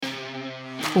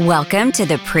Welcome to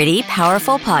the Pretty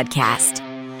Powerful Podcast,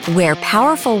 where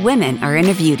powerful women are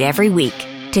interviewed every week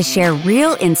to share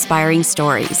real inspiring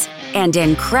stories and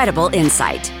incredible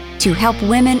insight to help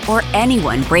women or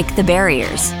anyone break the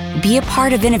barriers, be a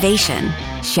part of innovation,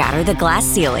 shatter the glass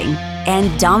ceiling,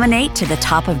 and dominate to the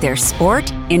top of their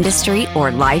sport, industry,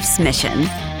 or life's mission.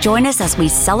 Join us as we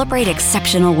celebrate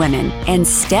exceptional women and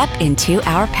step into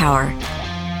our power.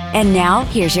 And now,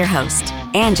 here's your host,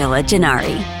 Angela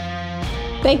Gennari.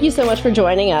 Thank you so much for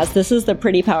joining us. This is the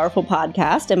Pretty Powerful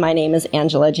Podcast, and my name is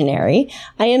Angela Gennari.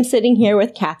 I am sitting here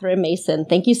with Katherine Mason.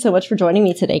 Thank you so much for joining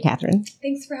me today, Katherine.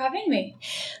 Thanks for having me.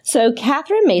 So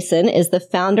Katherine Mason is the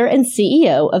founder and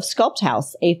CEO of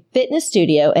SculptHouse, a fitness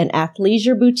studio and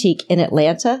athleisure boutique in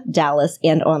Atlanta, Dallas,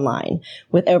 and online.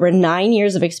 With over 9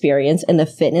 years of experience in the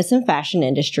fitness and fashion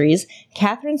industries,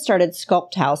 Katherine started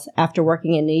SculptHouse after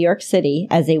working in New York City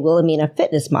as a Wilhelmina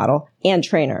fitness model and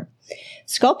trainer.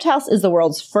 SculptHouse is the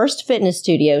world's first fitness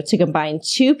studio to combine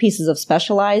two pieces of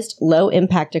specialized,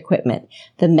 low-impact equipment,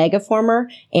 the Megaformer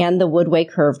and the Woodway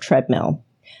Curve treadmill.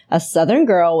 A Southern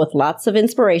girl with lots of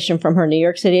inspiration from her New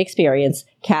York City experience,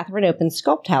 Katherine opened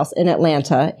SculptHouse in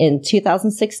Atlanta in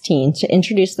 2016 to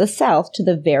introduce the South to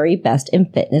the very best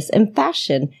in fitness and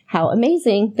fashion. How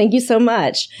amazing. Thank you so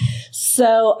much.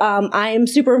 So I am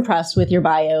super impressed with your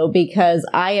bio because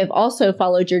I have also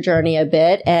followed your journey a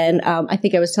bit. And I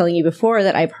think I was telling you before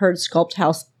that I've heard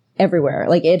SculptHouse everywhere.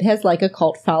 Like it has like a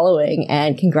cult following,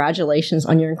 and congratulations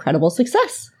on your incredible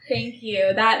success. Thank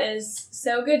you. That is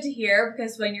so good to hear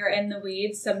because when you're in the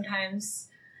weeds, sometimes,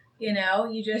 you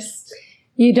don't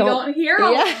hear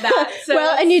all of that. So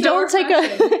well, and you don't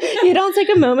take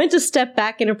a moment to step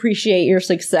back and appreciate your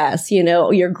success. You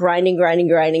know, you're grinding,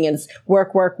 and it's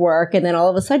work. And then all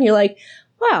of a sudden you're like,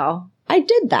 wow, I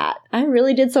did that. I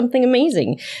really did something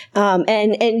amazing.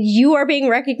 And you are being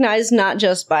recognized not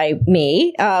just by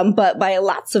me, but by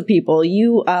lots of people.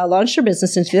 You launched your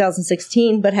business in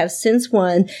 2016, but have since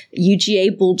won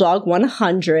UGA Bulldog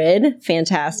 100.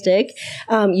 Fantastic.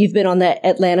 Yes. You've been on the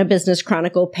Atlanta Business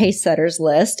Chronicle Pacesetters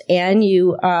list, and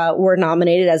you were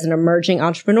nominated as an emerging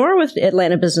entrepreneur with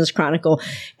Atlanta Business Chronicle.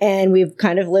 And we've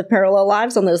kind of lived parallel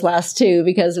lives on those last two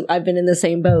because I've been in the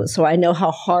same boat. So I know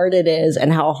how hard it is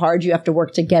and how hard you have to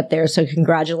work to get there. So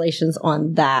congratulations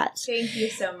on that. Thank you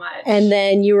so much. And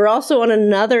then you were also on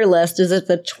another list. Is it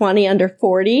the 20 under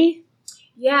 40?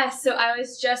 Yeah. So I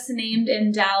was just named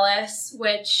in Dallas,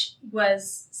 which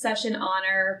was such an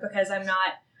honor because I'm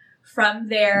not from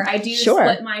there. I do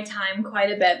split my time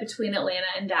quite a bit between Atlanta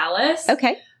and Dallas.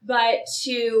 Okay. But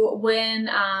to win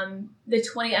the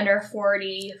 20 under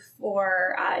 40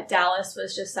 for Dallas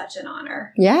was just such an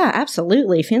honor. Yeah,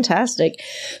 absolutely. Fantastic.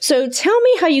 So tell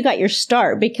me how you got your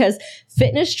start, because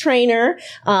fitness trainer,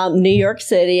 New York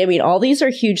City, I mean, all these are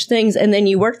huge things. And then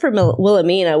you worked for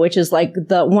Wilhelmina, which is like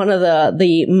one of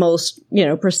the most,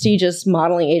 prestigious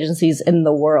modeling agencies in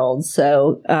the world.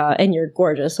 So, and you're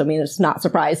gorgeous. I mean, it's not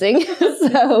surprising.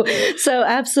 So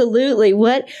absolutely.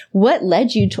 What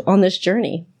led you on this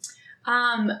journey?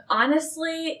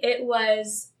 Honestly, it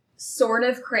was sort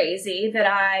of crazy that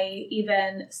I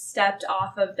even stepped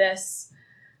off of this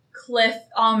cliff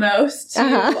almost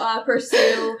to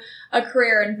pursue a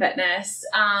career in fitness.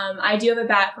 I do have a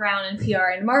background in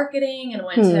PR and marketing and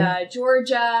went to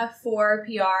Georgia for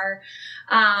PR.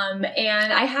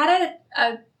 And I had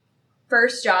a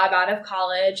first job out of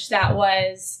college that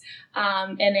was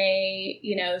in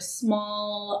a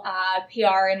small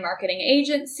PR and marketing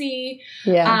agency.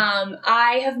 Yeah.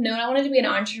 I wanted to be an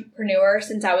entrepreneur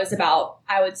since I was about,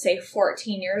 I would say,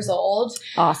 14 years old.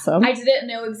 Awesome. I didn't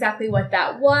know exactly what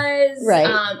that was. Right.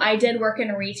 I did work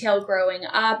in retail growing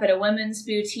up at a women's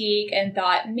boutique and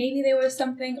thought maybe there was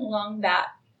something along that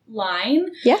line.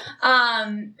 Yeah.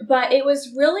 But it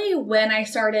was really when I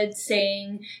started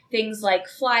seeing things like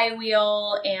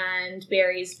Flywheel and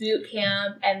Barry's Boot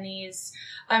Camp and these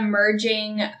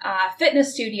emerging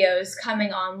fitness studios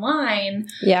coming online.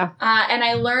 Yeah. And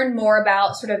I learned more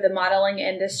about sort of the modeling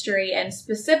industry and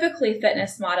specifically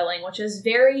fitness modeling, which is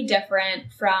very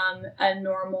different from a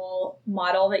normal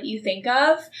model that you think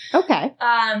of. Okay.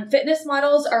 Fitness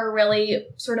models are really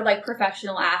sort of like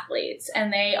professional athletes,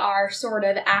 and they are sort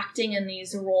of acting in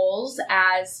these roles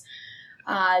as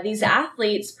these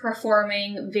athletes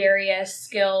performing various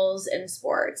skills in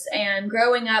sports. And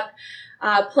growing up,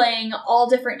 playing all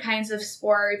different kinds of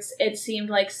sports, it seemed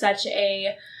like such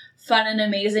a fun and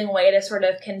amazing way to sort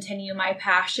of continue my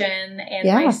passion and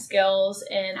my skills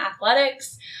in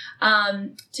athletics,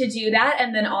 to do that.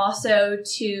 And then also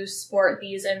to sport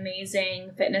these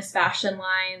amazing fitness fashion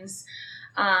lines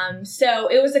So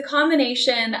it was a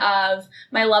combination of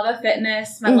my love of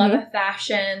fitness, my love of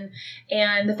fashion,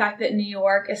 and the fact that New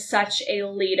York is such a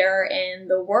leader in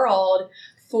the world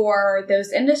for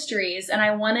those industries. And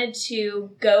I wanted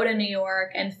to go to New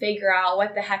York and figure out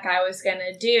what the heck I was going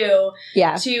to do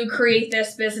to create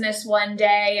this business one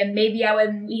day. And maybe I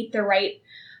would meet the right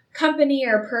company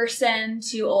or person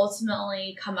to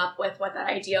ultimately come up with what that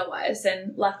idea was.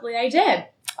 And luckily I did.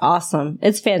 Awesome.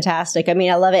 It's fantastic. I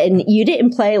mean, I love it. And you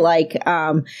didn't play like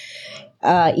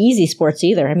easy sports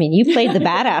either. I mean, you played the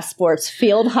badass sports,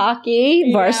 field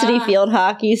hockey, varsity field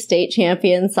hockey, state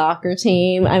champion soccer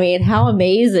team. I mean, how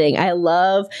amazing. I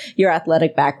love your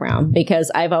athletic background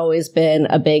because I've always been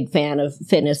a big fan of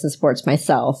fitness and sports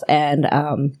myself.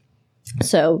 And,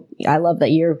 so I love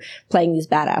that you're playing these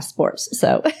badass sports.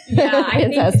 So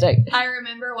fantastic. I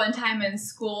remember one time in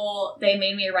school, they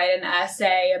made me write an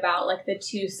essay about like the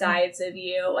two sides of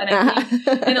you. And I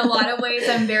think in a lot of ways,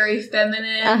 I'm very feminine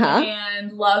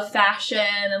and love fashion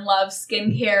and love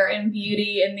skincare and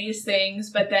beauty and these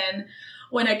things. But then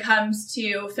when it comes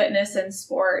to fitness and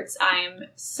sports, I'm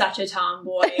such a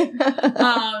tomboy,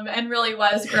 and really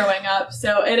was growing up.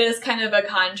 So it is kind of a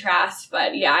contrast,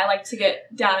 but yeah, I like to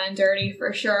get down and dirty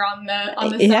for sure on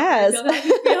the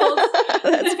field.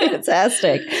 That's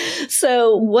fantastic.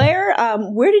 So where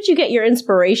did you get your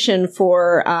inspiration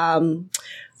for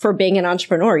being an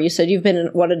entrepreneur? You said you've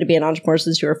wanted to be an entrepreneur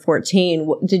since you were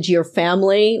 14. Did your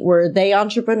family, were they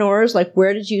entrepreneurs? Like,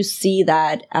 where did you see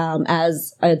that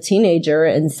as a teenager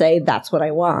and say, that's what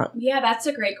I want? Yeah, that's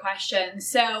a great question.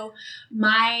 So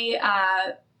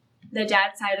the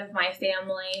dad side of my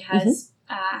family has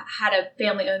had a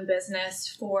family-owned business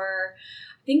for,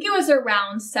 I think it was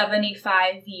around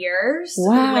 75 years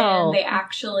when they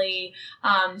actually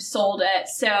sold it.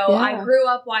 So I grew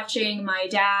up watching my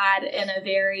dad in a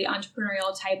very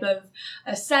entrepreneurial type of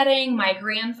a setting. My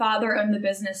grandfather owned the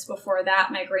business before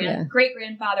that, my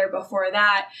great-grandfather before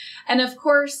that. And of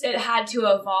course, it had to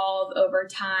evolve over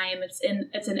time.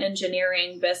 It's an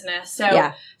engineering business.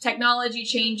 So technology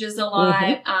changes a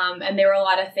lot. And there were a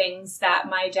lot of things that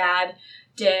my dad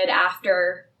did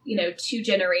after two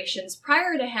generations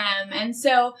prior to him. And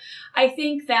so I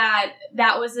think that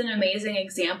was an amazing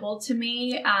example to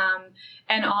me.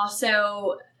 And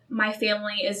also my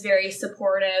family is very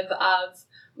supportive of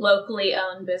locally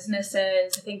owned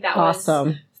businesses. I think that was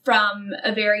from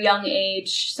a very young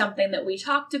age, something that we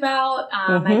talked about.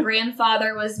 My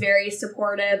grandfather was very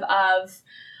supportive of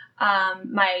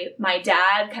my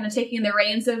dad kind of taking the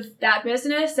reins of that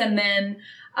business. And then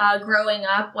growing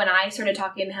up, when I started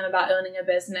talking to him about owning a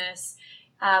business,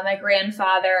 my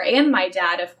grandfather and my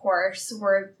dad, of course,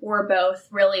 were both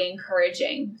really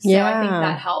encouraging. So I think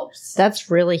that helps.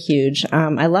 That's really huge.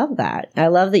 I love that. I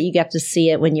love that you got to see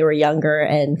it when you were younger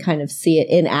and kind of see it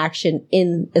in action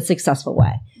in a successful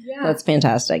way. Yeah. That's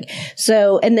fantastic.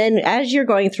 So, and then as you're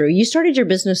going through, you started your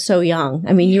business so young.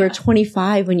 I mean, you were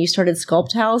 25 when you started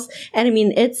SculptHouse. And I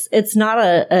mean, it's not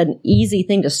an easy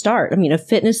thing to start. I mean, a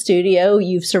fitness studio,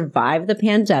 you've survived the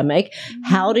pandemic.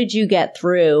 How did you get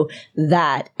through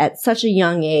that at such a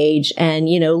young age and,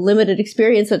 limited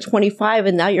experience at 25?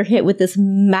 And now you're hit with this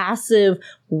massive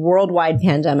worldwide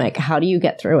pandemic. How do you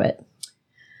get through it?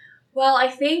 Well, I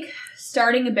think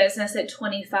starting a business at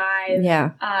 25,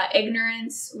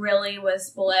 ignorance really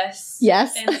was bliss.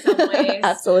 Yes. In some ways.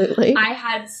 Absolutely. I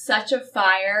had such a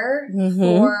fire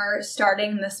for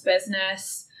starting this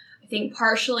business. I think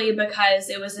partially because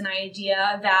it was an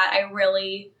idea that I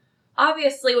really,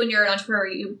 obviously when you're an entrepreneur,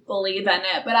 you believe in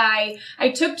it. But I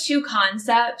took two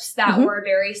concepts that were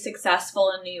very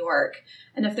successful in New York.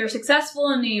 And if they're successful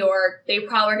in New York, they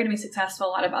probably are going to be successful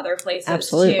a lot of other places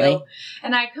too.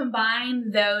 And I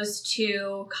combined those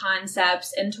two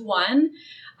concepts into one.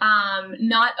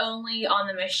 Not only on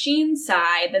the machine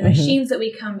side, the machines that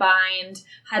we combined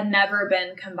had never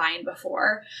been combined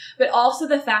before, but also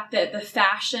the fact that the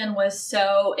fashion was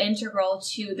so integral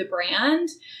to the brand.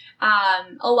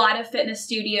 A lot of fitness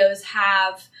studios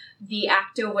have the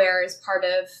activewear as part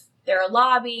of their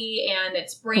lobby and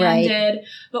it's branded,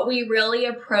 but we really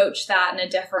approach that in a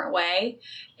different way.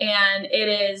 And it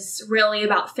is really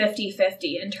about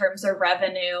 50-50 in terms of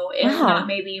revenue, if not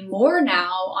maybe more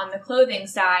now on the clothing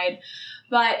side.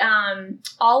 But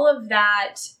all of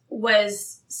that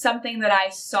was something that I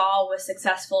saw was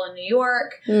successful in New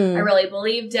York. I really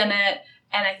believed in it.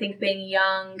 And I think being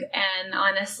young and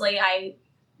honestly, I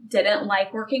didn't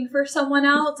like working for someone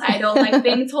else. I don't like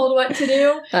being told what to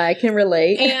do. I can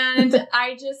relate. And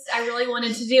I really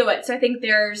wanted to do it. So I think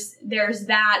there's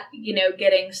that,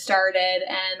 getting started.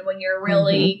 And when you're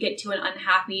really get to an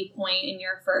unhappy point in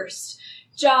your first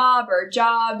job or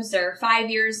jobs or 5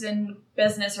 years in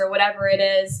business or whatever it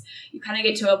is, you kind of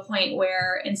get to a point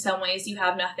where in some ways you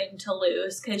have nothing to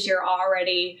lose because you're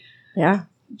already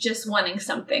just wanting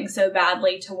something so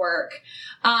badly to work.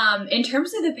 In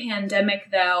terms of the pandemic,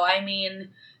 though, I mean,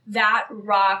 that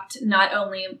rocked not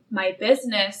only my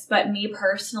business, but me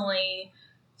personally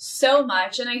so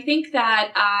much. And I think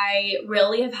that I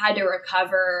really have had to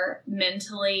recover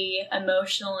mentally,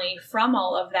 emotionally from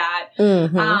all of that.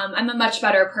 Mm-hmm. I'm a much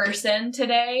better person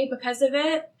today because of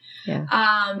it. Yeah.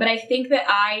 But I think that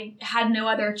I had no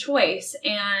other choice.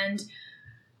 And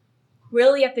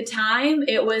really at the time,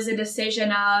 it was a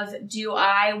decision of, do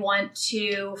I want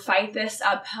to fight this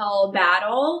uphill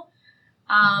battle?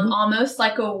 Almost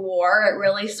like a war, it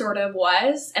really sort of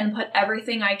was, and put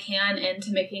everything I can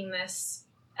into making this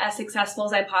as successful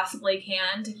as I possibly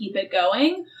can to keep it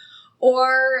going?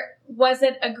 Or was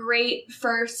it a great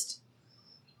first,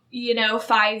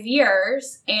 5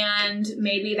 years and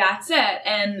maybe that's it?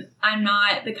 And I'm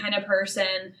not the kind of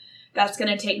person that's going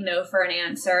to take no for an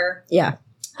answer. Yeah.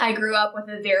 I grew up with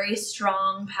a very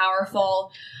strong,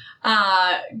 powerful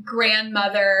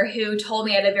grandmother who told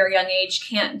me at a very young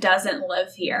age, doesn't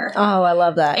live here. Oh, I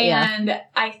love that. And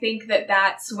I think that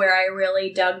that's where I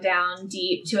really dug down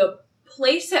deep to a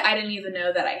place that I didn't even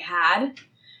know that I had.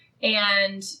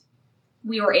 And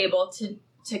we were able to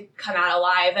come out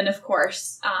alive. And of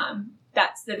course,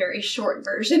 that's the very short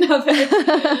version of it.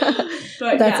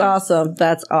 But That's awesome.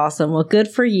 That's awesome. Well, good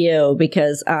for you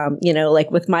because,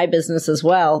 like with my business as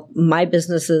well, my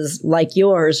business is like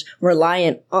yours,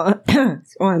 reliant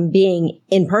on being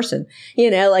in person.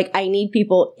 I need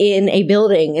people in a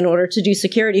building in order to do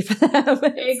security for them.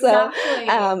 Exactly.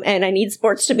 And I need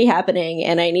sports to be happening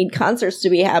and I need concerts to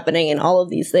be happening and all of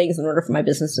these things in order for my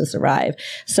business to survive.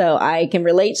 So I can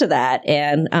relate to that.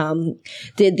 And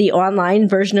did the online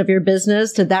version of your business,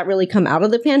 did that really come out of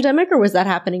the pandemic or was that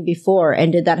happening before?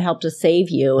 And did that help to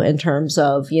save you in terms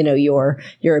of, your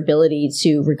ability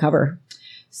to recover?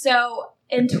 So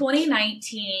in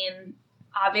 2019,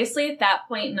 obviously at that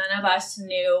point, none of us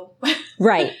knew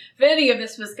right. if any of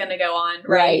this was going to go on.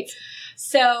 Right.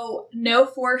 So no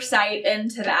foresight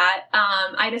into that.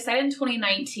 I decided in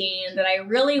 2019 that I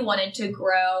really wanted to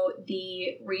grow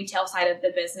the retail side of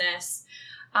the business.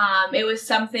 It was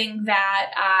something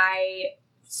that I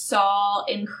saw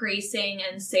increasing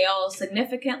in sales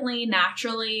significantly,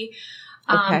 naturally,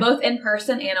 both in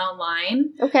person and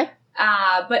online. Okay.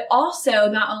 But also,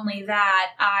 not only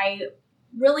that, I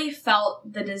really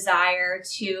felt the desire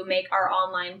to make our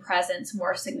online presence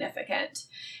more significant.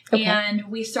 Okay. And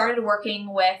we started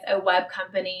working with a web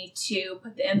company to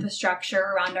put the infrastructure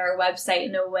around our website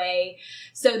in a way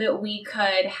so that we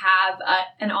could have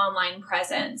an online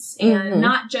presence and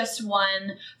not just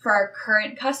one for our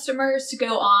current customers to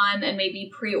go on and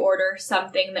maybe pre-order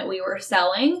something that we were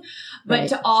selling, but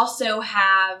to also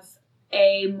have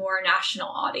a more national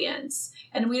audience.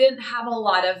 And we didn't have a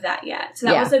lot of that yet. So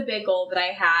that was a big goal that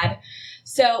I had.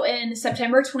 So in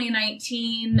September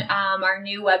 2019, our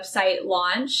new website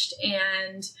launched,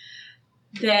 and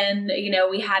then,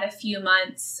 we had a few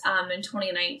months in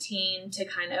 2019 to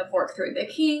kind of work through the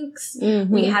kinks.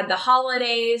 We had the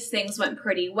holidays, things went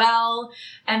pretty well.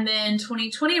 And then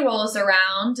 2020 rolls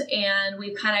around and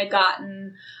we've kind of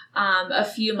gotten a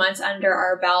few months under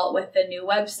our belt with the new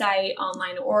website,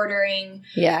 online ordering.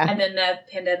 Yeah. And then the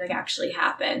pandemic actually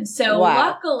happened. So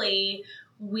luckily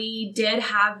we did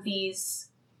have these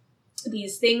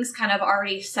things kind of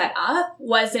already set up.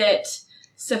 Was it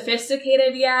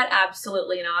sophisticated yet?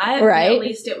 Absolutely not. Right. But at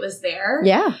least it was there.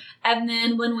 Yeah. And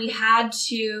then when we had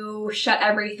to shut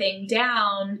everything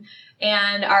down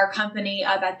and our company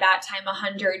of at that time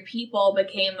 100 people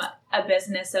became a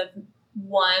business of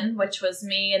one, which was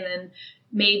me, and then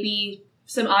maybe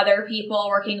some other people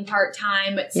working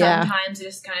part-time, but sometimes it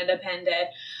just kind of depended.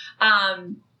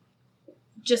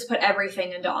 Just put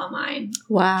everything into online.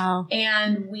 Wow.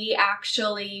 And we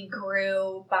actually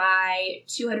grew by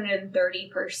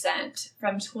 230%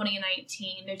 from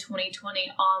 2019 to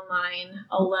 2020 online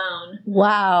alone.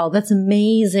 Wow, that's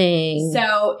amazing.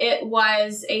 So it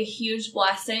was a huge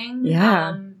blessing.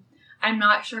 Yeah. I'm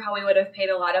not sure how we would have paid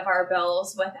a lot of our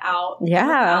bills without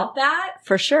that.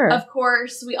 For sure. Of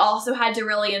course, we also had to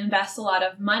really invest a lot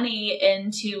of money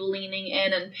into leaning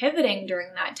in and pivoting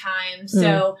during that time.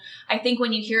 So I think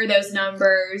when you hear those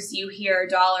numbers, you hear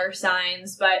dollar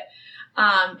signs, but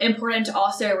important to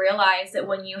also realize that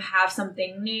when you have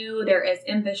something new, there is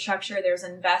infrastructure, there's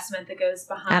investment that goes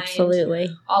behind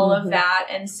all of that.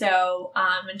 And so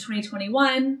in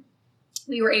 2021,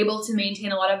 we were able to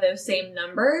maintain a lot of those same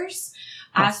numbers.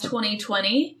 as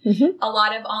 2020. A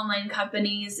lot of online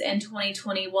companies in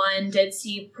 2021 did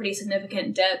see pretty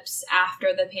significant dips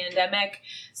after the pandemic.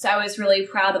 So I was really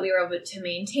proud that we were able to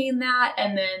maintain that.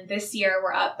 And then this year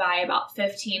we're up by about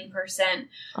 15%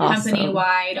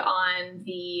 company-wide on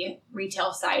the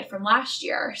retail side from last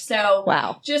year. So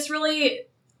just really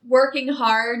working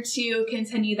hard to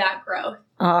continue that growth.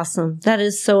 Awesome. That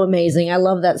is so amazing. I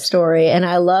love that story. And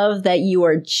I love that you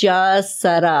were just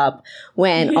set up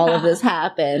when all of this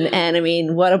happened. And I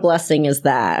mean, what a blessing is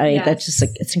that? I mean, that's just,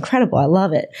 it's incredible. I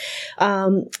love it.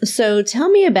 So tell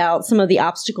me about some of the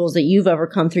obstacles that you've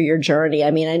overcome through your journey.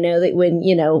 I mean, I know that when,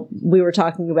 we were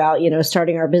talking about,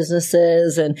 starting our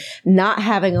businesses and not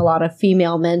having a lot of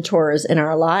female mentors in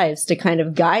our lives to kind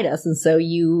of guide us. And so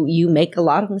you make a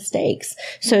lot of mistakes.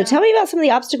 So tell me about some of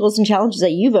the obstacles and challenges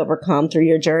that you've overcome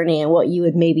through your journey and what you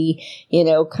would maybe,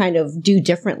 kind of do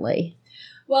differently.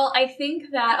 Well, I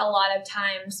think that a lot of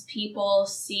times people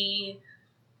see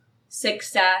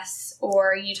success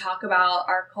or you talk about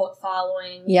our cult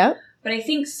following. Yep. But I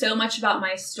think so much about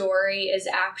my story is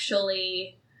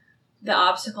actually the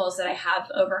obstacles that I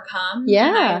have overcome. Yeah.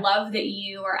 And I love that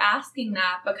you are asking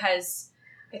that because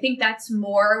I think that's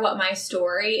more what my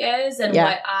story is and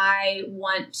what I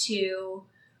want to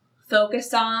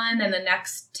focus on in the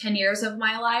next 10 years of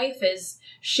my life is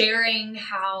sharing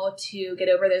how to get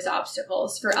over those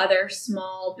obstacles for other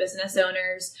small business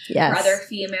owners, for other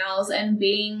females, and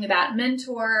being that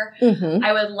mentor.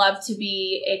 I would love to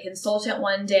be a consultant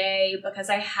one day because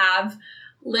I have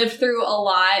lived through a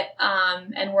lot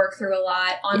and worked through a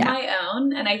lot on my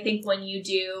own. And I think when you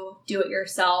do it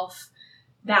yourself,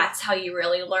 that's how you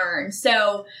really learn.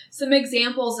 So some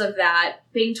examples of that,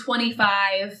 being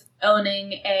 25,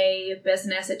 owning a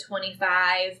business at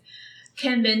 25,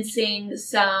 convincing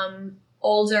some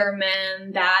older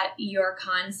men that your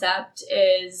concept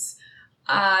is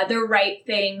the right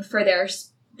thing for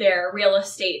their real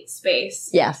estate space.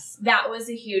 Yes. That was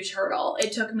a huge hurdle.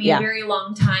 It took me a very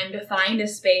long time to find a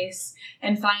space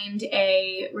and find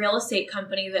a real estate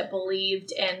company that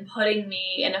believed in putting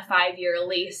me in a 5-year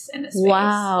lease in a space.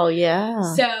 Wow. Yeah.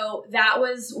 So that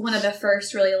was one of the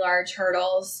first really large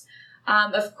hurdles.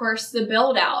 Of course, the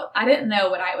build out. I didn't know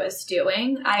what I was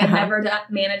doing. I had never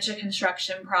managed a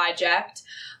construction project.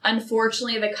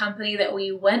 Unfortunately, the company that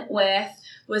we went with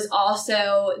was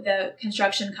also the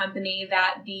construction company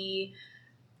that the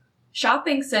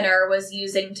shopping center was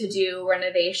using to do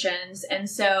renovations. And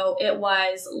so it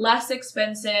was less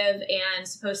expensive and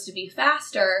supposed to be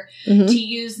faster to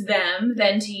use them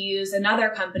than to use another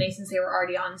company since they were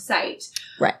already on site.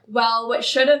 Right. Well, what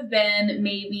should have been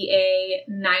maybe a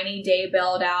 90-day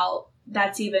build out,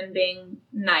 that's even being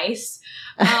nice,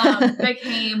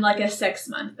 became like a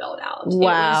 6-month build out.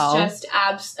 Wow. It was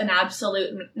just an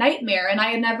absolute nightmare. And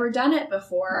I had never done it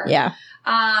before. Yeah.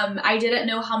 I didn't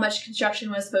know how much construction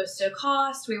was supposed to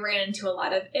cost. We ran into a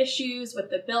lot of issues with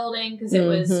the building because it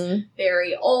was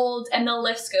very old, and the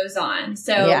list goes on.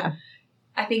 So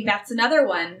I think that's another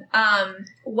one.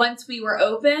 Once we were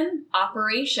open,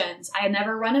 operations. I had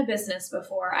never run a business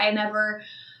before. I had never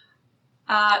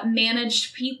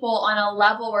managed people on a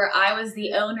level where I was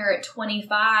the owner at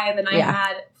 25 and I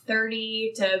had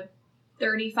 30 to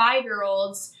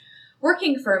 35-year-olds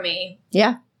working for me.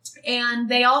 Yeah. And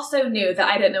they also knew that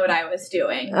I didn't know what I was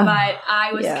doing, but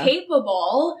I was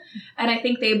capable, and I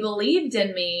think they believed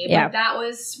in me, but that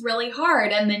was really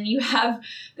hard. And then you have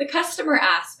the customer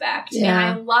aspect, and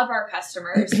I love our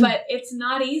customers, but it's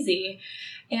not easy.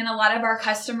 And a lot of our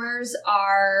customers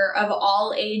are of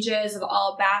all ages, of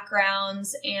all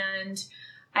backgrounds, and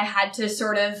I had to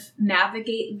sort of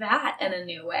navigate that in a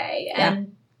new way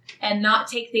and not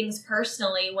take things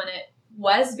personally when it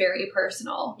was very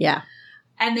personal. Yeah.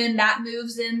 And then that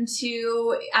moves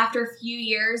into, after a few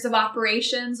years of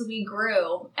operations, we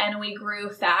grew, and we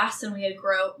grew fast, and we had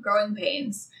growing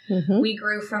pains. We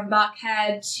grew from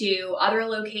Buckhead to other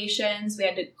locations. We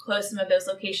had to close some of those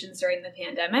locations during the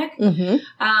pandemic.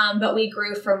 But we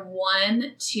grew from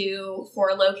 1 to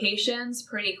 4 locations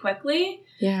pretty quickly.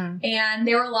 Yeah. And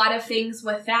there were a lot of things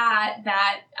with that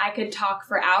I could talk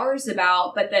for hours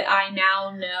about, but that I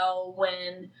now know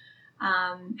when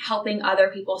helping other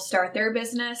people start their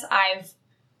business, I've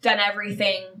done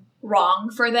everything wrong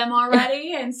for them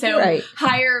already. And so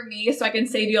hire me so I can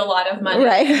save you a lot of money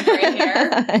right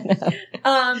here.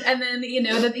 And then,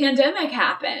 the pandemic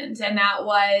happened, and that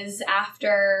was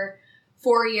after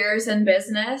 4 years in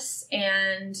business.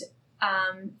 And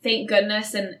thank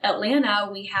goodness in Atlanta,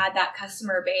 we had that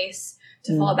customer base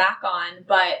to fall back on.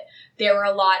 But there were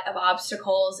a lot of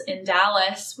obstacles in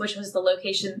Dallas, which was the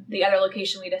other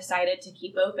location we decided to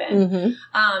keep open.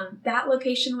 That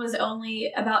location was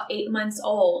only about 8 months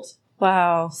old.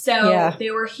 Wow. So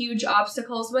there were huge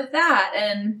obstacles with that.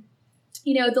 And,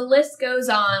 the list goes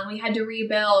on. We had to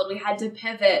rebuild. We had to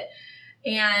pivot.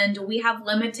 And we have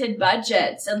limited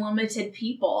budgets and limited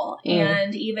people.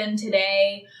 And even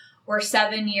today, we're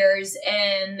 7 years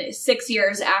in, 6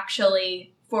 years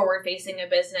actually forward-facing a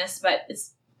business, but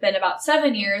it's been about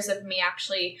 7 years of me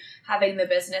actually having the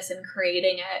business and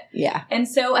creating it. Yeah. And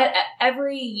so at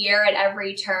every year, at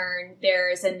every turn,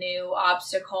 there's a new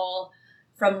obstacle,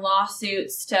 from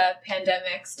lawsuits to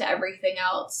pandemics to everything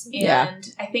else. And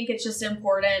I think it's just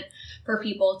important for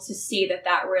people to see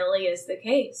that really is the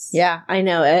case. Yeah, I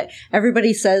know.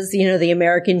 Everybody says, the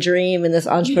American dream and this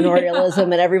entrepreneurialism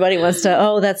and everybody wants to,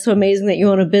 oh, that's so amazing that you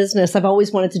own a business. I've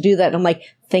always wanted to do that. And I'm like,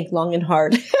 think long and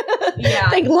hard.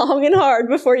 Think long and hard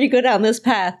before you go down this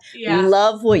path.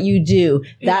 Love what you do.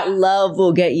 That love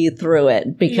will get you through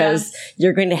it, because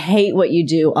you're going to hate what you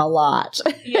do a lot.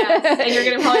 Yes, and you're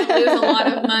going to probably lose a lot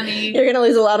of money. You're going to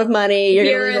lose a lot of money. You're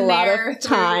going to lose a lot of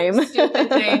time. Stupid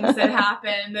things that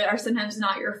happen that are sometimes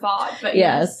not your fault. But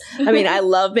yes. I mean, I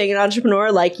love being an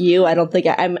entrepreneur like you. I don't think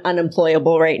I'm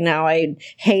unemployable right now. I'd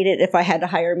hate it if I had to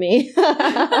hire me. but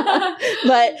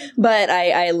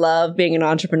I love being an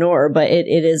entrepreneur, but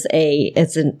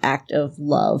it's an act of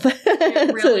love.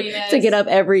 It really is. To get up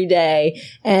every day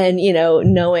and,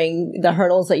 knowing the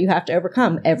hurdles that you have to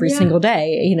overcome every single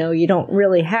day. You don't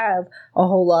really have a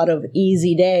whole lot of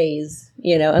easy days,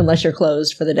 unless you're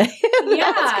closed for the day.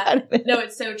 No,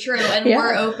 it's so true. And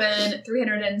we're open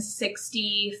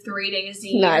 363 days a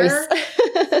year. Nice.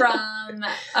 From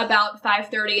about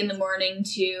 5:30 in the morning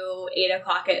to 8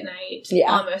 o'clock at night.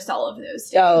 Almost all of those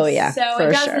days. Oh, yeah. So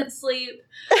it doesn't sleep.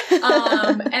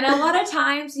 And a lot of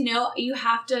times, you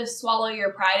have to swallow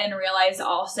your pride and realize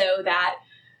also that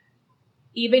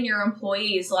even your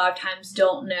employees a lot of times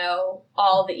don't know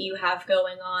all that you have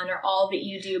going on or all that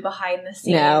you do behind the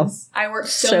scenes. No. I work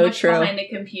so much behind a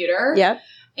computer. Yep.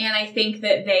 And I think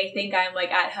that they think I'm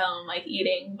at home,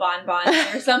 eating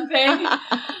bonbons or something,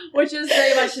 which is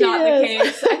very much not the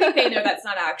case. I think they know that's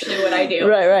not actually what I do.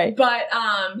 Right. But,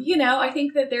 I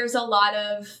think that there's a lot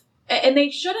of, and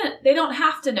they don't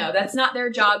have to know. That's not their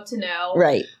job to know.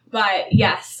 Right. But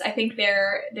yes, I think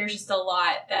there's just a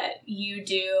lot that you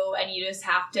do, and you just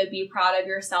have to be proud of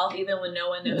yourself, even when no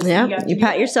one knows. Yeah, you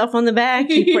pat yourself on the back.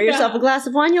 You pour yourself a glass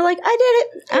of wine. You're like, I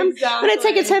did it. I'm going to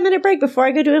take a 10-minute break before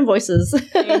I go do invoices.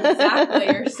 Exactly.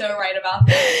 You're so right about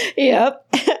that.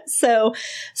 Yep. So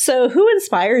who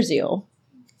inspires you?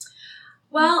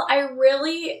 Well,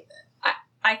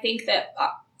 I think that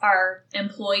our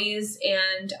employees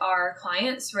and our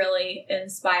clients really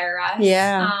inspire us.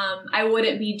 Yeah. I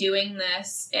wouldn't be doing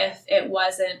this if it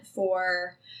wasn't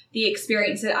for the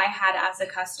experience that I had as a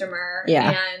customer. Yeah.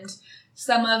 And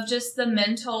some of just the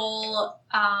mental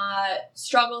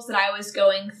struggles that I was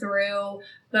going through,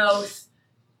 both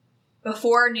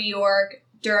before New York,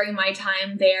 during my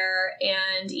time there,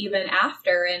 and even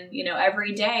after, and,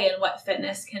 every day, and what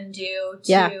fitness can do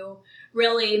to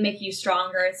really make you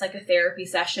stronger. It's like a therapy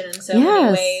session in so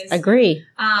many ways. Agree.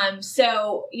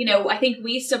 So, I think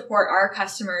we support our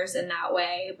customers in that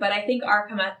way, but I think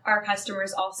our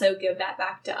customers also give that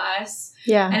back to us.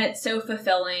 Yeah. And it's so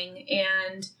fulfilling.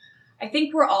 And I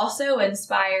think we're also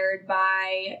inspired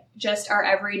by just our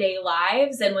everyday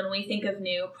lives. And when we think of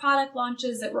new product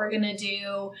launches that we're going to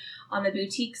do on the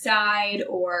boutique side,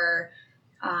 or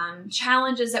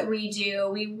challenges that we do,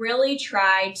 we really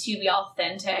try to be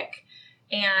authentic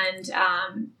and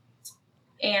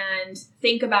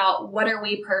think about what are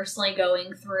we personally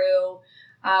going through,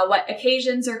 what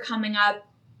occasions are coming up,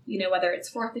 whether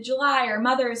it's 4th of July or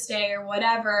Mother's Day or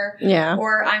whatever. Yeah.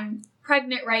 Or I'm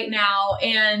pregnant right now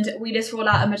and we just rolled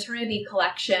out a maternity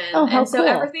collection. Oh, how so cool.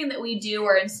 Everything that we do,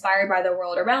 we're inspired by the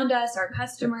world around us, our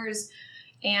customers,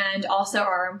 and also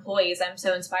our employees. I'm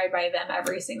so inspired by them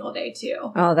every single day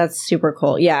too. Oh, that's super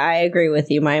cool. Yeah, I agree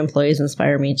with you. My employees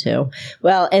inspire me too.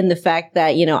 Well, and the fact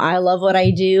that, I love what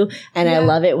I do, and I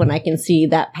love it when I can see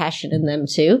that passion in them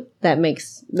too. That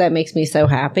makes me so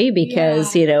happy,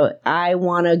 because, I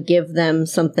want to give them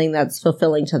something that's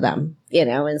fulfilling to them,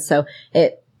 and so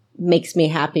it makes me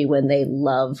happy when they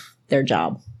love their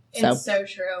job. It's so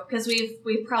true, because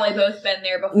we've probably both been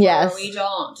there before. Yes. We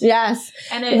don't. Yes.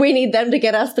 And we need them to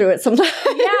get us through it sometimes.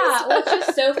 Yeah. Well, it's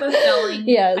just so fulfilling.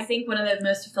 Yes. I think one of the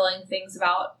most fulfilling things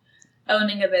about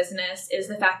owning a business is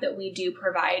the fact that we do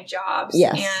provide jobs.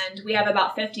 Yes. And we have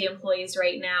about 50 employees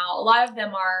right now. A lot of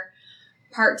them are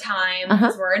part-time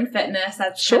because we're in fitness.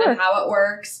 That's kind of how it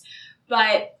works.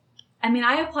 But I mean,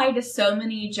 I applied to so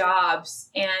many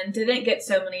jobs and didn't get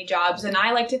so many jobs. And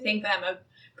I like to think that I'm a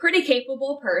pretty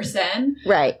capable person.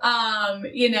 Right.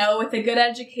 You know, with a good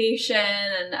education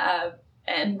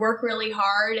and work really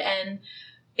hard. And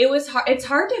it's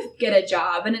hard to get a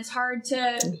job, and it's hard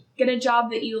to get a job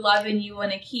that you love and you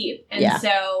want to keep. And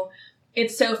so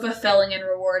it's so fulfilling and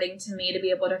rewarding to me to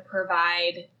be able to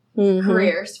provide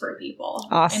careers for people.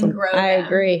 Awesome. And grow them. I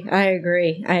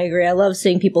agree. I love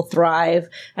seeing people thrive.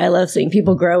 I love seeing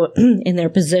people grow in their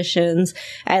positions.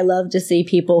 I love to see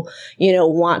people, you know,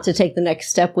 want to take the next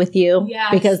step with you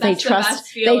because they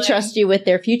trust you with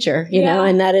their future, you know,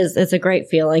 and it's a great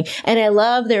feeling. And I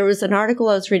love, there was an article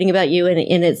I was reading about you, and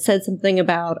it said something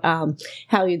about,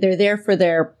 how they're there for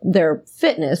their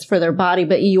fitness, for their body,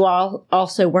 but you all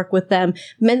also work with them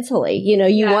mentally. You know,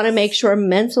 you want to make sure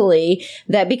mentally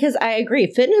that, because I agree,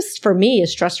 fitness for me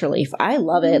is stress relief. I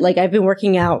love it. Like, I've been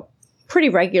working out pretty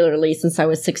regularly since I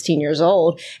was 16 years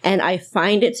old, and I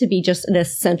find it to be just an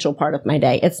essential part of my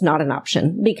day. It's not an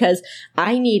option because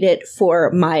I need it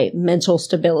for my mental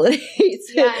stability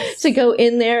to go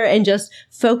in there and just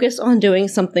focus on doing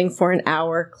something for an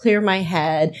hour, clear my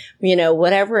head, you know,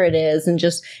 whatever it is, and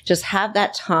just have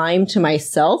that time to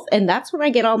myself. And that's when I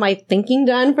get all my thinking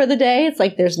done for the day. It's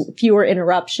like there's fewer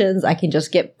interruptions. I can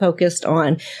just get focused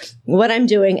on what I'm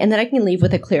doing, and then I can leave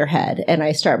with a clear head and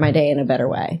I start my day in a better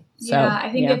way. So,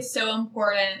 I think it's so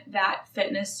important that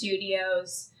fitness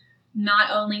studios not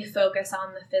only focus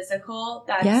on the physical,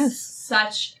 that's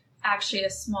such actually a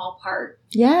small part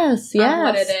of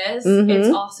what it is.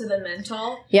 It's also the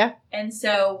mental. Yeah. And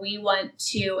so we want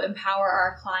to empower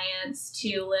our clients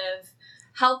to live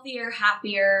healthier,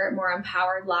 happier, more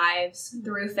empowered lives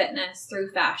through fitness,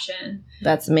 through fashion.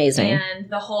 That's amazing.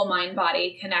 And the whole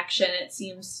mind-body connection. It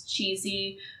seems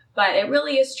cheesy, but it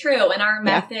really is true. And our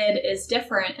method is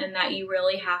different in that you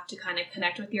really have to kind of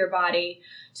connect with your body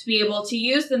to be able to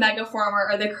use the Megaformer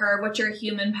or the Curve, which are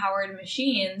human-powered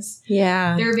machines.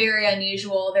 Yeah. They're very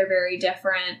unusual. They're very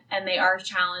different. And they are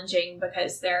challenging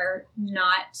because they're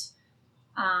not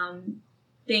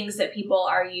things that people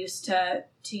are used to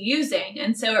using.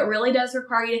 And so it really does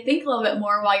require you to think a little bit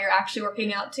more while you're actually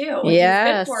working out too, which is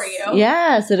good for you.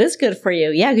 Yes, it is good for you.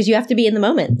 Yeah, because you have to be in the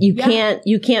moment. You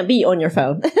can't be on your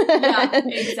phone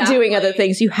doing other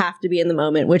things. You have to be in the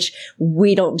moment, which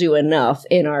we don't do enough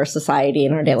in our society,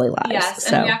 in our daily lives.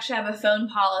 Yes, and we actually have a phone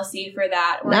policy for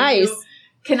that. Where you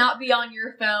cannot be on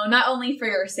your phone, not only for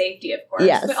your safety, of course,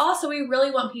 but also we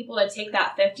really want people to take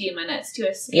that 15 minutes to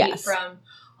escape from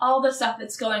all the stuff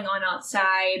that's going on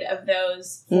outside of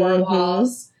those four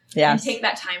walls and take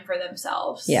that time for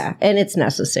themselves. Yeah. And it's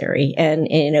necessary. And,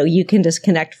 you know, you can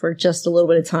disconnect for just a little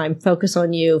bit of time, focus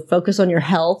on you, focus on your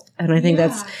health. And I think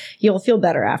you'll feel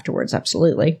better afterwards.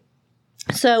 Absolutely.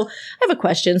 So I have a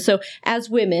question. So as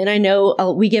women, I know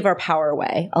we give our power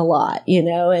away a lot, you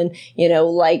know, and, you know,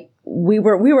 like, we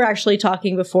were actually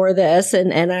talking before this,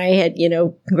 and I had, you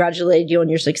know, congratulated you on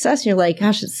your success. And you're like,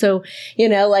 gosh, it's so, you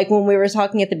know, like when we were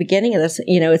talking at the beginning of this,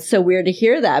 you know, it's so weird to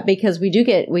hear that because we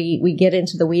get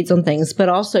into the weeds on things, but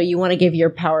also you want to give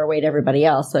your power away to everybody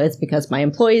else. So it's because my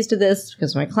employees did this,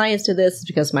 because my clients did this,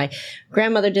 because my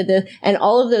grandmother did this, and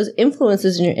all of those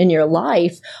influences in your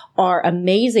life are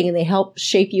amazing and they help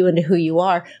shape you into who you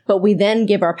are. But we then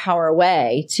give our power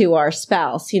away to our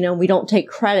spouse. You know, we don't take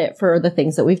credit for the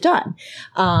things that we've done.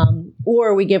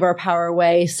 Or we give our power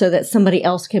away so that somebody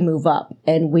else can move up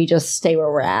and we just stay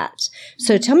where we're at.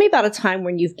 So tell me about a time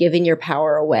when you've given your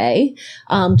power away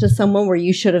to someone where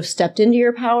you should have stepped into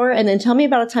your power. And then tell me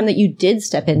about a time that you did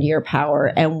step into your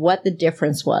power and what the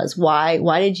difference was. Why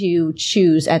did you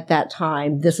choose at that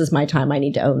time, this is my time, I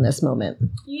need to own this moment?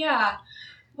 Yeah.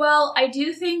 Well, I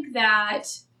do think that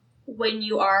when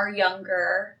you are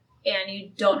younger and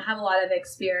you don't have a lot of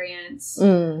experience,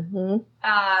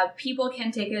 people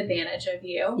can take advantage of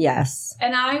you. Yes.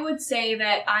 And I would say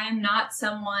that I am not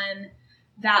someone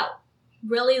that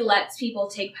really lets people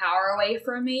take power away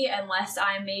from me unless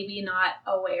I'm maybe not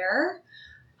aware.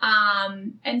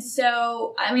 And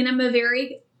so, I mean, I'm a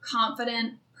very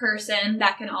confident person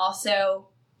that can also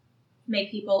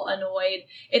make people annoyed.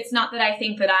 It's not that I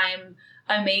think that I'm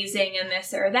amazing in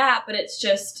this or that, but it's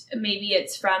just maybe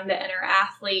it's from the inner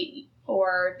athlete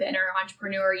or the inner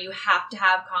entrepreneur. You have to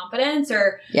have confidence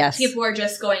or people are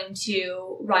just going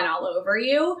to run all over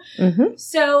you.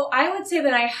 So I would say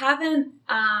that I haven't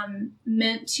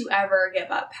meant to ever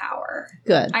give up power.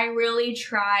 Good. I really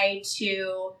try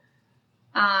to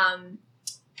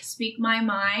speak my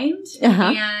mind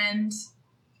and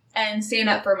stand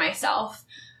up for myself.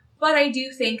 But I do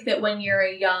think that when you're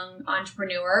a young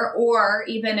entrepreneur, or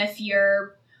even if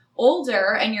you're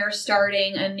older and you're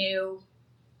starting a new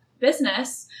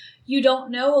business, you don't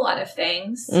know a lot of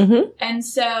things. Mm-hmm. And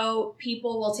so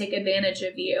people will take advantage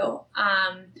of you.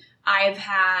 I've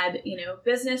had,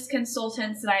 business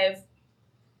consultants that I've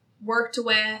worked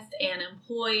with and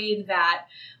employed that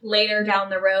later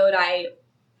down the road, I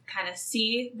kind of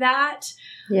see that.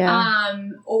 Yeah.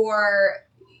 Or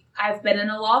I've been in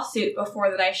a lawsuit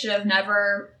before that I should have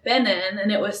never been in,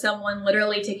 and it was someone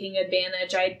literally taking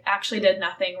advantage. I actually did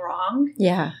nothing wrong.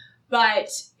 Yeah. But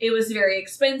it was very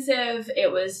expensive.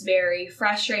 It was very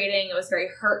frustrating. It was very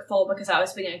hurtful because I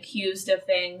was being accused of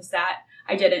things that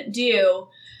I didn't do.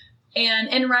 And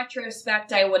in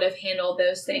retrospect, I would have handled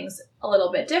those things a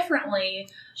little bit differently.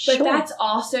 But Sure. that's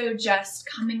also just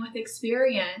coming with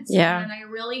experience. Yeah. And I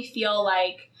really feel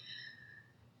like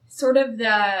sort of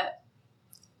the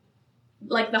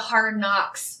hard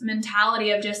knocks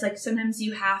mentality of just like sometimes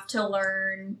you have to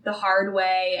learn the hard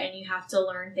way and you have to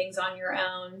learn things on your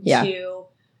own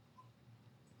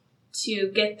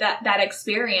to get that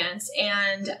experience.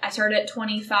 And I started at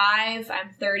 25. I'm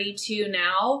 32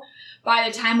 now. By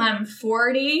the time I'm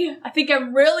 40, I think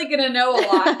I'm really going to know a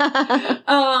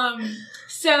lot.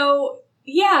 So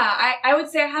yeah, I would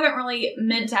say I haven't really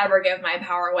meant to ever give my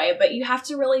power away, but you have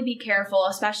to really be careful,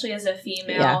 especially as a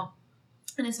female. Yeah.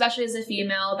 And especially as a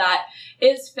female that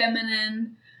is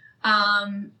feminine.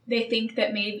 They think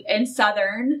that maybe in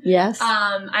Southern, Yes.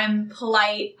 I'm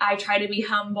polite. I try to be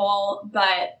humble,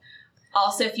 but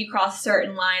also if you cross a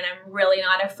certain line, I'm really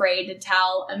not afraid to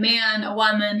tell a man, a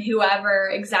woman, whoever,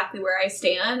 exactly where I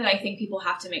stand. And I think people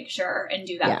have to make sure and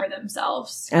do that for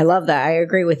themselves. I love that. I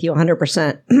agree with you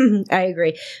 100%. I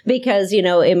agree. Because,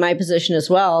 in my position as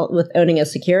well, with owning a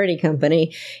security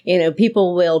company,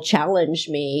 people will challenge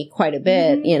me quite a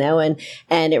bit,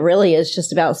 and it really is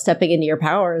just about stepping into your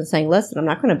power and saying, listen, I'm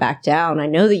not going to back down. I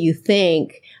know that you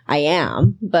think I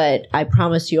am, but I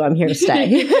promise you I'm here to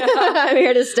stay. I'm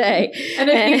here to stay.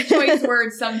 And a few choice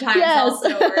words sometimes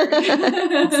also work.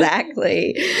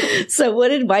 Exactly. So what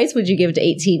advice would you give to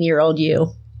 18-year-old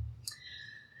you?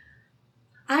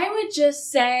 I would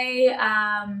just say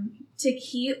to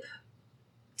keep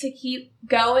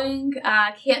going.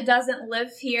 Can't doesn't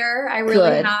live here. I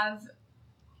really have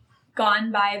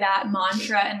gone by that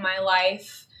mantra in my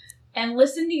life. And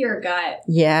listen to your gut.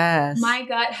 Yes. My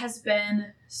gut has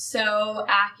been so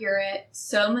accurate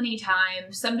so many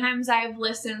times. Sometimes I have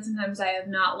listened, sometimes I have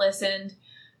not listened,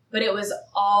 but it was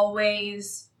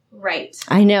always right.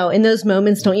 I know. In those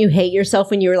moments, don't you hate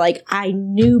yourself when you were like, I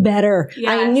knew better.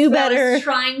 Yes, I knew better. I was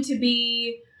trying to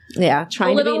be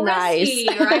trying to be risky,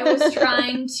 nice. Or I was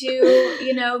trying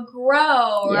to,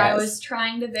 grow, or I Yes. was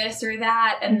trying to this or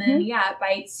that. And then, it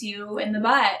bites you in the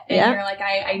butt. And you're like,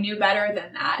 I knew better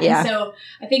than that. Yeah. And so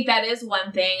I think that is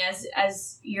one thing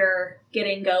as you're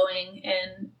getting going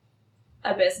in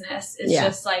a business. It's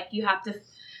just like you have to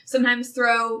sometimes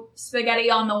throw spaghetti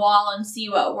on the wall and see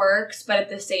what works. But at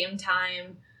the same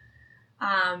time,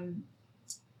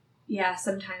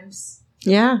 sometimes.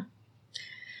 Yeah.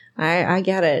 I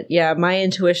get it. Yeah, my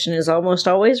intuition is almost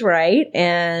always right,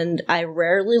 and I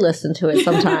rarely listen to it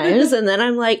sometimes. And then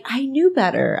I'm like, I knew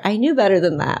better. I knew better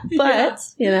than that. But,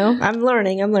 I'm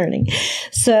learning.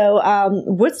 So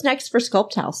what's next for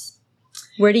SculptHouse?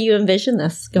 Where do you envision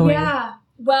this going? Yeah.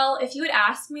 Well, if you had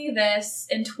asked me this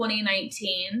in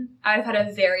 2019, I would have had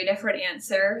a very different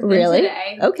answer than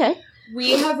today. Okay.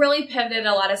 We have really pivoted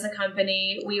a lot as a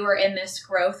company. We were in this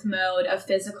growth mode of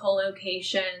physical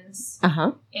locations.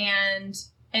 Uh-huh. And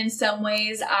in some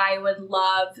ways, I would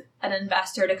love an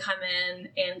investor to come in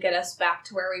and get us back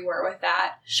to where we were with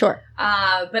that. Sure.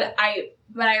 But I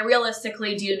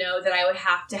realistically do know that I would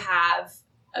have to have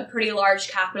a pretty large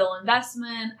capital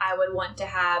investment. I would want to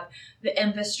have the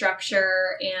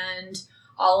infrastructure and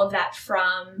all of that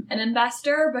from an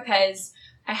investor because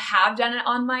I have done it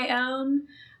on my own.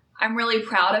 I'm really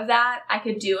proud of that. I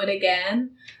could do it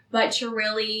again, but to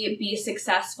really be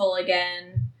successful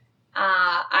again,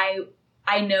 I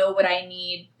know what I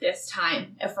need this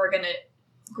time if we're going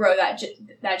to grow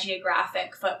that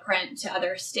geographic footprint to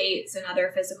other states and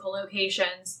other physical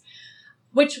locations,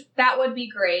 which that would be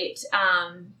great.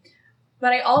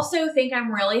 But I also think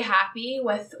I'm really happy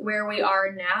with where we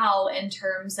are now in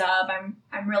terms of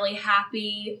I'm really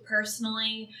happy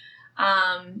personally.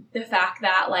 The fact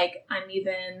that I'm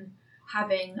even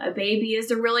having a baby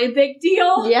is a really big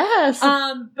deal. Yes.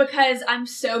 Because I'm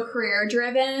so career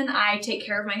driven. I take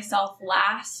care of myself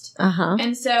last. Uh-huh.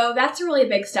 And so that's a really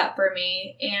big step for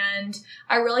me. And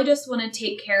I really just want to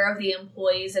take care of the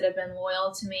employees that have been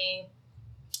loyal to me.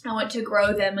 I want to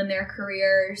grow them in their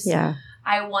careers. Yeah.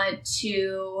 I want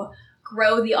to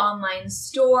grow the online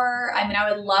store. I mean, I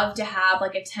would love to have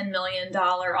like a $10 million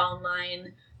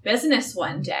online business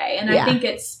one day. And I think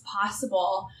it's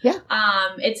possible. Yeah.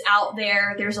 It's out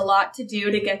there. There's a lot to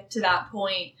do to get to that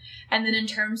point. And then in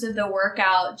terms of the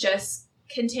workout, just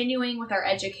continuing with our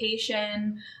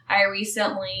education. I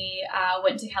recently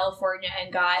went to California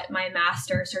and got my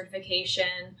master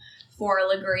certification for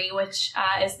Legree, which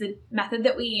is the method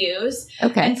that we use.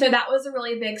 Okay. And so that was a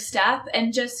really big step,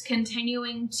 and just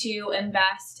continuing to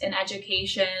invest in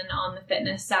education on the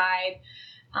fitness side,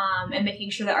 and making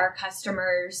sure that our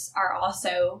customers are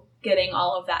also getting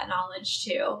all of that knowledge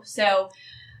too. So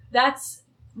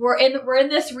we're in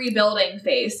this rebuilding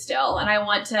phase still, and I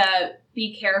want to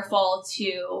be careful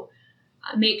to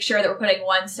make sure that we're putting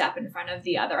one step in front of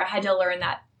the other. I had to learn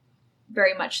that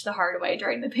very much the hard way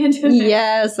during the pandemic.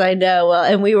 Yes, I know. Well,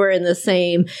 and we were in the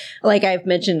same, like I've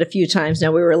mentioned a few times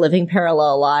now, we were living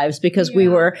parallel lives because we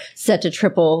were set to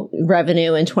triple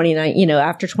revenue in 2019.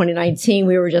 After 2019,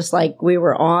 we were just like, we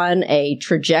were on a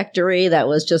trajectory that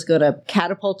was just going to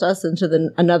catapult us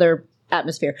into another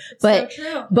atmosphere. But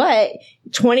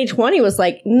 2020 was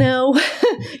like, no,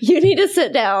 you need to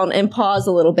sit down and pause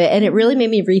a little bit. And it really made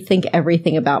me rethink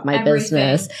everything about my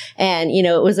business. And,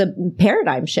 it was a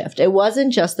paradigm shift. It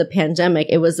wasn't just the pandemic.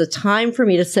 It was a time for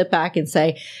me to sit back and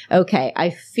say, okay,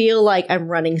 I feel like I'm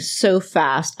running so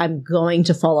fast. I'm going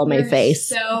to fall on my face.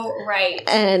 So right.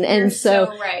 And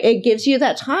so it gives you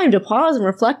that time to pause and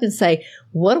reflect and say,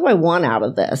 what do I want out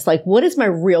of this? Like, what is my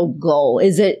real goal?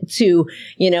 Is it to,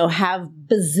 have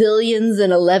bazillions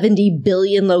and 11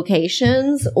 billion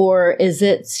locations? Or is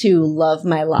it to love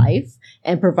my life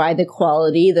and provide the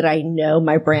quality that I know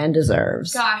my brand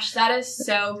deserves? Gosh, that is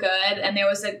so good. And there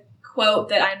was a quote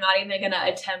that I'm not even going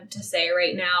to attempt to say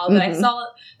right now that I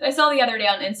saw the other day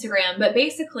on Instagram. But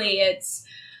basically it's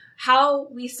how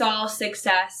we saw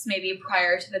success maybe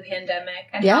prior to the pandemic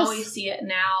and how we see it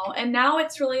now. And now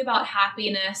it's really about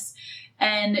happiness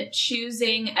and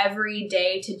choosing every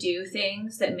day to do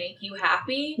things that make you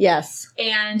happy. Yes.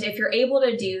 And if you're able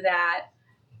to do that,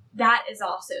 that is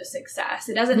also success.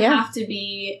 It doesn't have to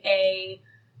be a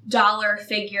dollar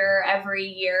figure every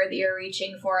year that you're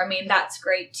reaching for. I mean, that's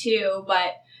great too,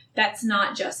 but that's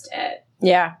not just it.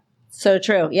 Yeah. So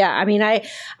true. Yeah. I mean,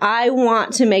 I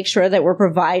want to make sure that we're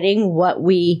providing what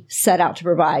we set out to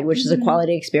provide, which is a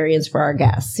quality experience for our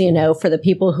guests. For the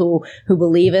people who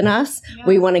believe in us,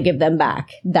 we want to give them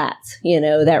back that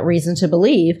reason to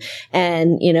believe.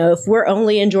 And, if we're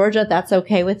only in Georgia, that's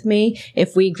okay with me.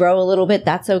 If we grow a little bit,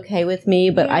 that's okay with me.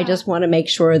 But I just want to make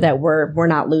sure that we're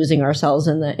not losing ourselves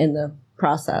in the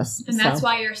process. And that's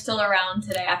why you're still around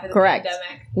today after the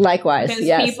pandemic. Likewise.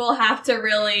 Because people have to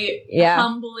really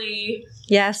humbly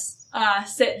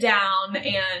sit down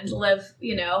and live,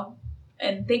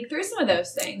 and think through some of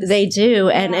those things. They do.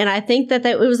 And I think that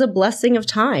it was a blessing of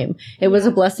time. It was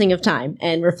a blessing of time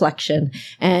and reflection.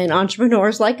 And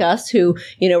entrepreneurs like us who,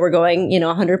 were going,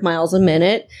 100 miles a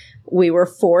minute, we were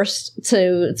forced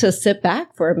to sit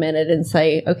back for a minute and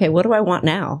say, okay, what do I want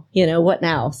now? What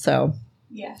now? So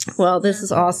yes. Well, this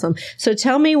is awesome. So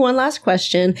tell me one last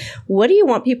question. What do you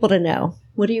want people to know?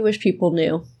 What do you wish people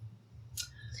knew?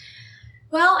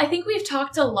 Well, I think we've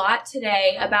talked a lot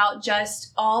today about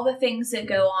just all the things that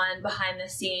go on behind the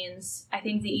scenes. I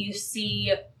think that you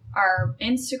see our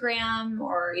Instagram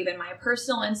or even my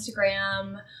personal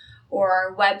Instagram or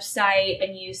our website,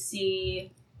 and you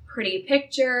see pretty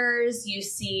pictures, you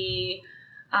see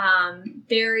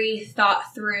very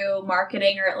thought through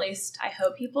marketing, or at least I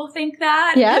hope people think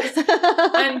that. Yes.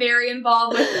 I'm very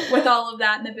involved with all of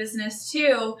that in the business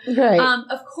too. Right.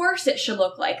 Of course it should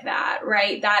look like that,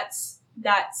 right?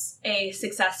 That's a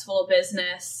successful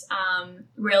business.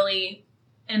 Really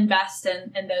invest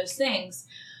in those things.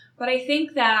 But I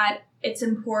think that it's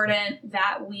important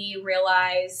that we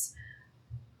realize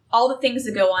all the things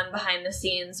that go on behind the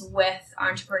scenes with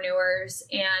entrepreneurs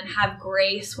and have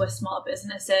grace with small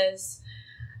businesses.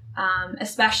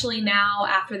 Especially now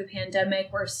after the pandemic,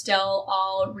 we're still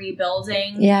all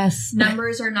rebuilding. Yes.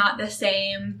 Numbers are not the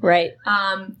same. Right.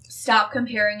 Stop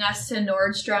comparing us to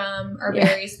Nordstrom or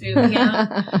Barry's Boot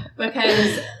Camp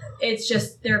because it's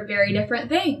just, they're very different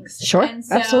things. Sure. And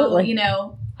so, absolutely.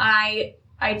 I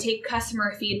take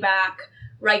customer feedback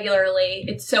regularly.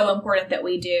 It's so important that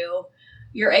we do.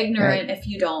 You're ignorant if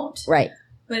you don't. Right.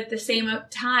 But at the same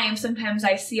time, sometimes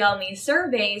I see on these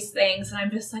surveys things and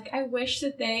I'm just like, I wish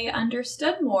that they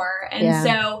understood more. And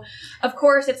so, of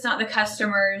course, it's not the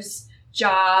customers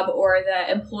job or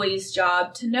the employee's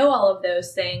job to know all of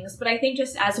those things. But I think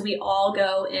just as we all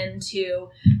go into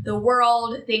the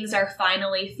world, things are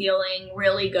finally feeling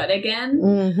really good again.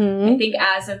 I think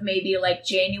as of maybe like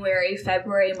January,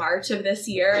 February, March of this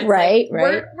year, it's right.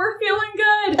 We're feeling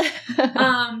good.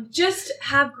 Just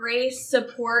have grace,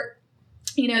 support,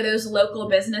 those local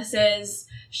businesses,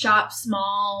 shop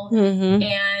small,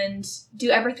 and do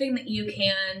everything that you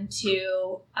can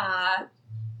to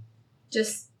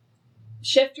just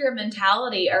shift your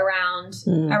mentality around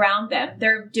them.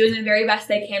 They're doing the very best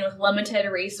they can with limited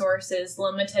resources,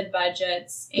 limited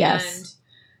budgets,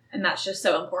 and that's just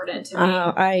so important to me.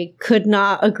 I could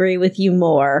not agree with you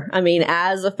more. I mean,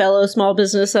 as a fellow small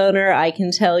business owner, I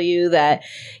can tell you that,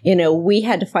 we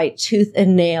had to fight tooth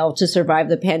and nail to survive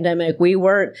the pandemic. We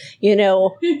weren't,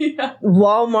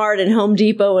 Walmart and Home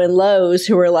Depot and Lowe's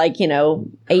who were like, 8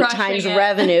 times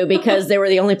revenue because they were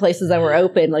the only places that were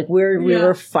open. Like we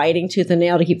were fighting tooth and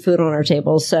nail to keep food on our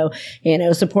tables. So,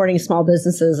 supporting small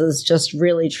businesses is just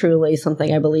really, truly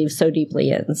something I believe so deeply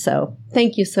in. So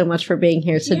thank you so much for being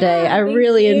here today. I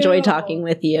really enjoyed talking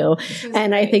with you.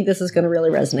 And I think this is going to really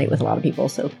resonate with a lot of people.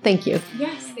 So thank you.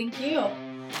 Yes, thank you.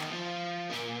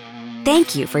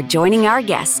 Thank you for joining our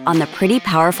guests on the Pretty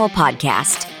Powerful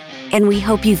podcast. And we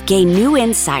hope you've gained new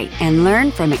insight and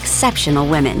learned from exceptional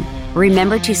women.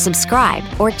 Remember to subscribe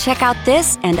or check out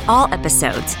this and all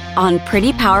episodes on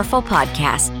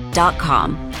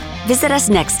prettypowerfulpodcast.com. Visit us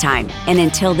next time. And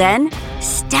until then,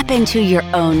 step into your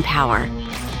own power.